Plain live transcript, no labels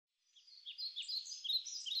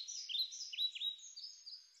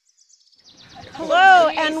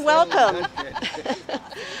and welcome.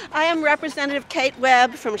 I am Representative Kate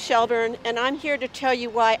Webb from Shelburne, and I'm here to tell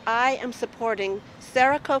you why I am supporting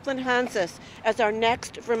Sarah Copeland Hanzas as our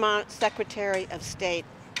next Vermont Secretary of State.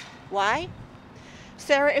 Why?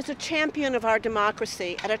 Sarah is a champion of our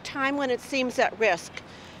democracy at a time when it seems at risk.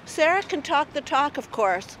 Sarah can talk the talk, of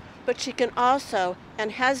course, but she can also,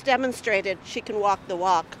 and has demonstrated, she can walk the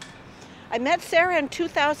walk. I met Sarah in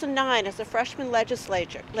 2009 as a freshman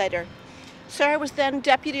legislator. Sarah was then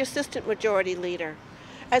Deputy Assistant Majority Leader.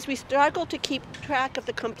 As we struggled to keep track of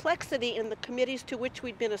the complexity in the committees to which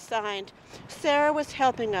we'd been assigned, Sarah was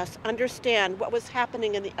helping us understand what was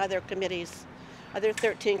happening in the other committees, other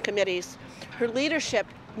 13 committees. Her leadership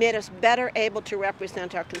made us better able to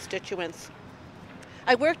represent our constituents.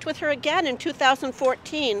 I worked with her again in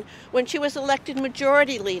 2014 when she was elected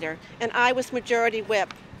Majority Leader and I was Majority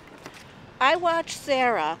Whip. I watched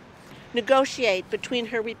Sarah negotiate between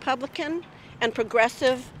her Republican and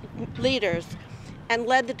progressive leaders and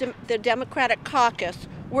led the Democratic caucus,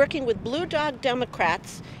 working with Blue Dog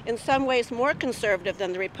Democrats, in some ways more conservative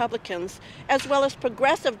than the Republicans, as well as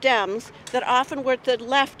progressive Dems that often were to the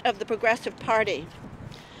left of the Progressive Party.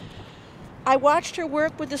 I watched her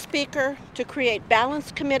work with the Speaker to create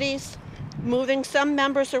balanced committees, moving some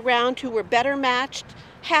members around who were better matched,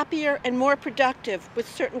 happier and more productive with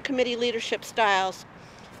certain committee leadership styles.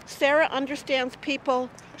 Sarah understands people.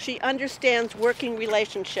 She understands working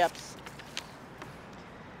relationships.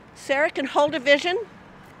 Sarah can hold a vision.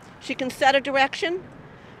 She can set a direction.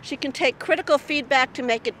 She can take critical feedback to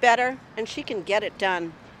make it better, and she can get it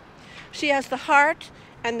done. She has the heart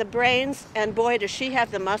and the brains, and boy, does she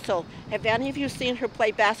have the muscle. Have any of you seen her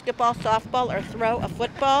play basketball, softball, or throw a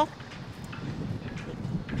football?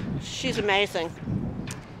 She's amazing.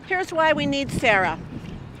 Here's why we need Sarah.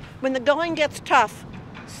 When the going gets tough,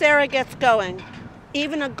 Sarah gets going.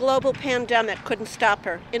 Even a global pandemic couldn't stop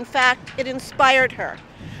her. In fact, it inspired her.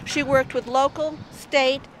 She worked with local,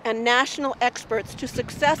 state, and national experts to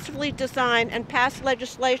successfully design and pass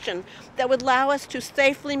legislation that would allow us to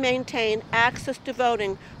safely maintain access to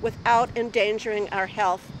voting without endangering our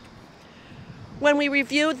health. When we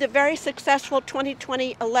reviewed the very successful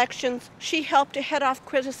 2020 elections, she helped to head off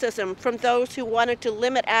criticism from those who wanted to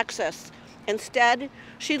limit access. Instead,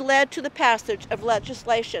 she led to the passage of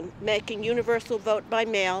legislation making universal vote by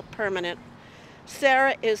mail permanent.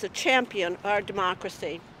 Sarah is a champion of our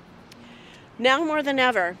democracy. Now more than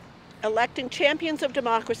ever, electing champions of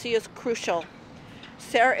democracy is crucial.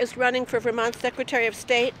 Sarah is running for Vermont Secretary of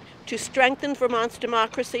State to strengthen Vermont's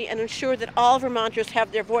democracy and ensure that all Vermonters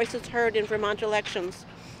have their voices heard in Vermont elections.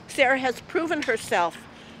 Sarah has proven herself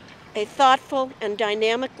a thoughtful and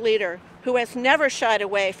dynamic leader who has never shied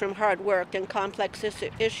away from hard work and complex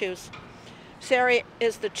issues. Sarah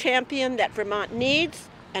is the champion that Vermont needs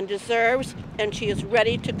and deserves, and she is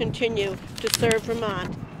ready to continue to serve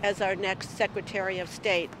Vermont as our next Secretary of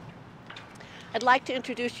State. I'd like to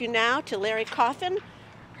introduce you now to Larry Coffin,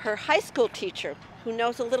 her high school teacher, who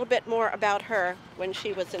knows a little bit more about her when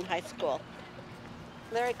she was in high school.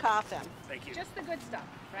 Larry Coffin. Thank you. Just the good stuff,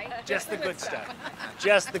 right? Just the good stuff.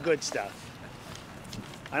 Just the good stuff.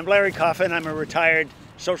 I'm Larry Coffin. I'm a retired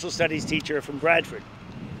social studies teacher from Bradford.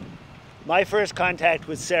 My first contact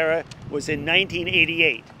with Sarah was in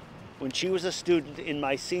 1988 when she was a student in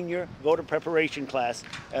my senior voter preparation class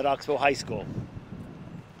at Oxbow High School.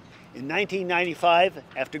 In 1995,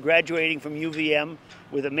 after graduating from UVM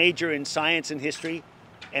with a major in science and history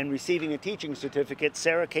and receiving a teaching certificate,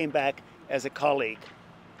 Sarah came back as a colleague.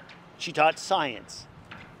 She taught science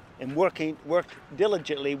and worked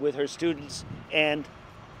diligently with her students and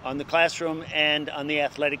on the classroom and on the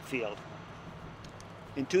athletic field.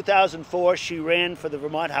 In 2004, she ran for the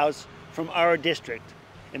Vermont House from our district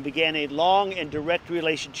and began a long and direct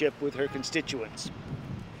relationship with her constituents.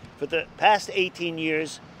 For the past 18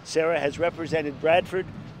 years, Sarah has represented Bradford,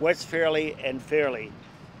 West Fairleigh, and Fairleigh.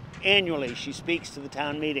 Annually, she speaks to the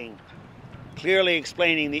town meeting, clearly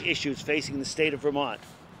explaining the issues facing the state of Vermont.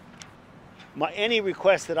 Any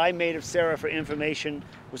request that I made of Sarah for information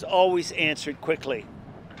was always answered quickly,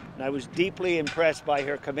 and I was deeply impressed by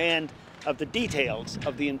her command of the details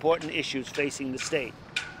of the important issues facing the state.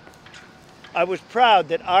 I was proud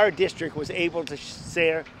that our district was able to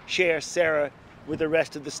share Sarah with the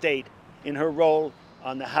rest of the state in her role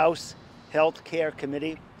on the House Health Care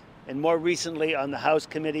Committee and more recently on the House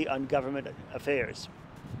Committee on Government Affairs.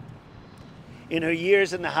 In her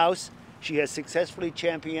years in the House, she has successfully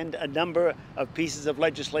championed a number of pieces of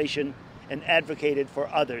legislation and advocated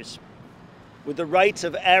for others. With the rights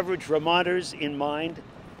of average Vermonters in mind,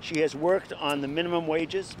 she has worked on the minimum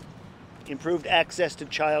wages, improved access to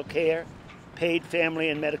child care, paid family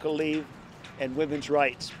and medical leave, and women's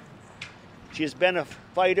rights. She has been a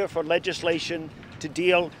fighter for legislation to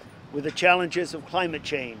deal with the challenges of climate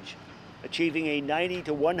change, achieving a 90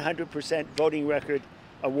 to 100% voting record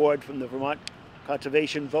award from the Vermont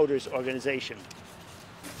Conservation Voters Organization.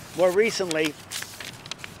 More recently,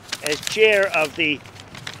 as chair of the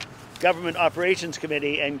Government Operations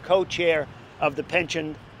Committee and co-chair of the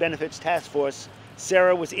Pension Benefits Task Force,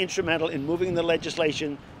 Sarah was instrumental in moving the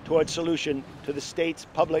legislation towards solution to the state's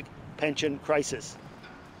public pension crisis.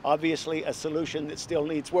 Obviously, a solution that still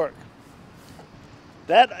needs work.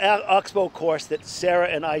 That Oxbow course that Sarah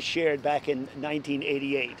and I shared back in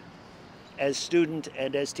 1988, as student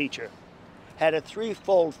and as teacher, had a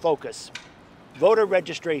threefold focus: voter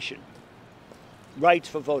registration, rights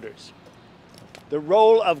for voters, the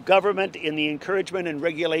role of government in the encouragement and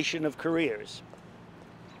regulation of careers,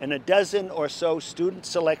 and a dozen or so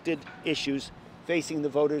student-selected issues facing the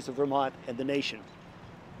voters of Vermont and the nation.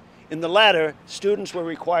 In the latter, students were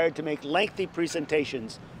required to make lengthy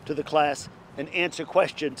presentations to the class and answer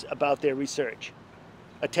questions about their research.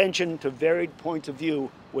 Attention to varied points of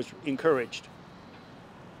view was encouraged.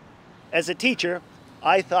 As a teacher,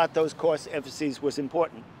 I thought those course emphases was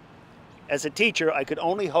important. As a teacher, I could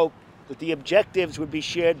only hope that the objectives would be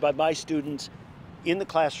shared by my students in the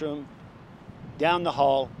classroom, down the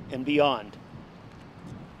hall, and beyond.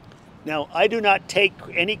 Now, I do not take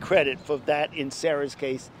any credit for that in Sarah's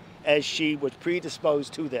case, as she was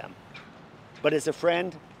predisposed to them. But as a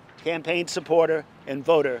friend, campaign supporter, and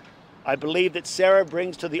voter, I believe that Sarah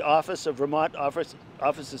brings to the office of Vermont Office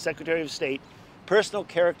of Secretary of State personal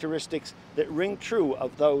characteristics that ring true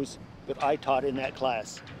of those that I taught in that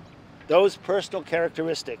class. Those personal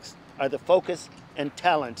characteristics are the focus and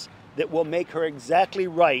talents that will make her exactly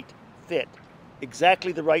right fit,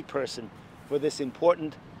 exactly the right person for this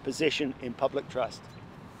important position in public trust.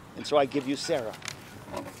 And so I give you Sarah.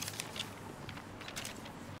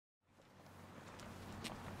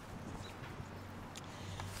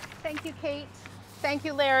 Thank you, Kate. Thank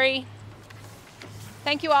you, Larry.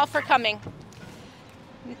 Thank you all for coming.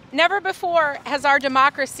 Never before has our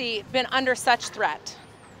democracy been under such threat.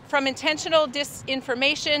 From intentional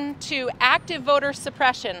disinformation to active voter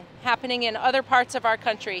suppression happening in other parts of our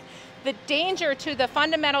country, the danger to the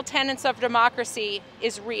fundamental tenets of democracy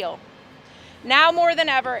is real. Now more than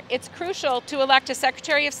ever, it's crucial to elect a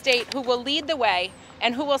Secretary of State who will lead the way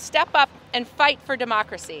and who will step up and fight for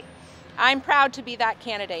democracy. I'm proud to be that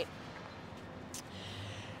candidate.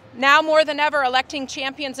 Now more than ever, electing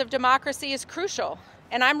champions of democracy is crucial,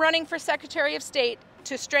 and I'm running for Secretary of State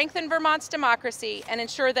to strengthen Vermont's democracy and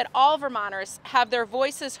ensure that all Vermonters have their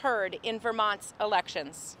voices heard in Vermont's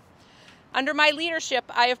elections. Under my leadership,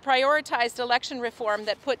 I have prioritized election reform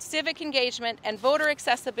that puts civic engagement and voter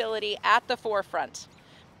accessibility at the forefront.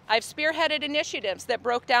 I've spearheaded initiatives that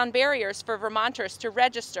broke down barriers for Vermonters to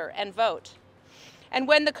register and vote. And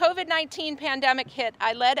when the COVID-19 pandemic hit,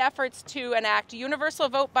 I led efforts to enact universal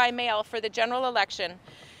vote by mail for the general election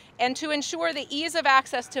and to ensure the ease of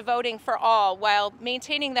access to voting for all while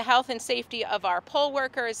maintaining the health and safety of our poll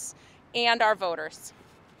workers and our voters.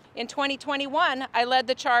 In 2021, I led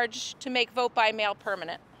the charge to make vote by mail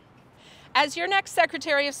permanent. As your next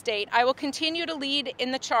Secretary of State, I will continue to lead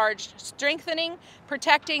in the charge, strengthening,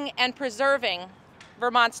 protecting, and preserving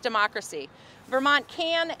Vermont's democracy. Vermont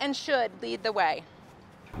can and should lead the way.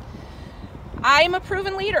 I am a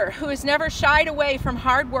proven leader who has never shied away from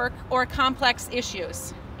hard work or complex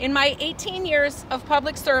issues. In my 18 years of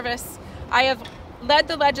public service, I have led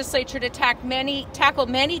the legislature to tackle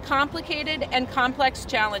many complicated and complex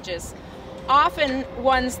challenges, often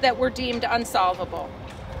ones that were deemed unsolvable.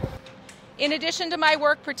 In addition to my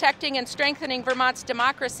work protecting and strengthening Vermont's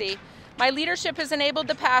democracy, my leadership has enabled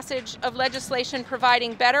the passage of legislation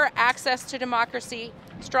providing better access to democracy,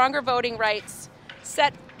 stronger voting rights,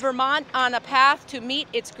 set Vermont on a path to meet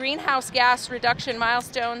its greenhouse gas reduction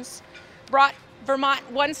milestones, brought Vermont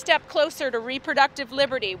one step closer to reproductive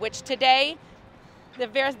liberty, which today,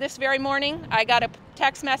 this very morning, I got a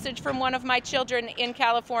text message from one of my children in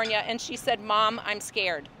California, and she said, "Mom, I'm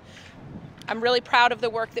scared." I'm really proud of the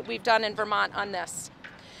work that we've done in Vermont on this.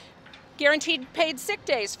 Guaranteed paid sick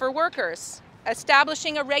days for workers,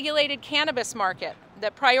 establishing a regulated cannabis market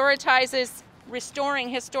that prioritizes restoring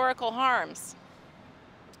historical harms.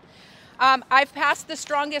 I've passed the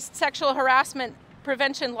strongest sexual harassment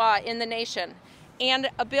prevention law in the nation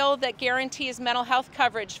and a bill that guarantees mental health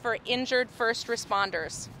coverage for injured first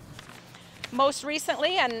responders. Most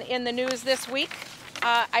recently, and in the news this week,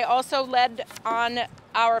 I also led on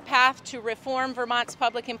our path to reform Vermont's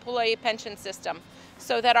public employee pension system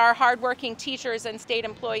so that our hardworking teachers and state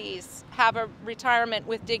employees have a retirement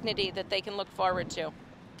with dignity that they can look forward to.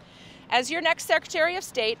 As your next Secretary of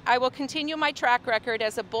State, I will continue my track record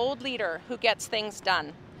as a bold leader who gets things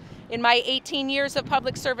done. In my 18 years of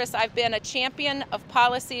public service, I've been a champion of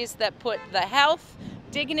policies that put the health,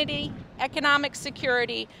 dignity, economic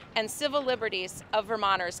security, and civil liberties of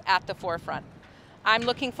Vermonters at the forefront. I'm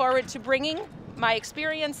looking forward to bringing my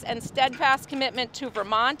experience and steadfast commitment to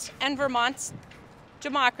Vermont and Vermont's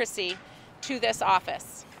democracy to this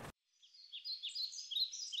office.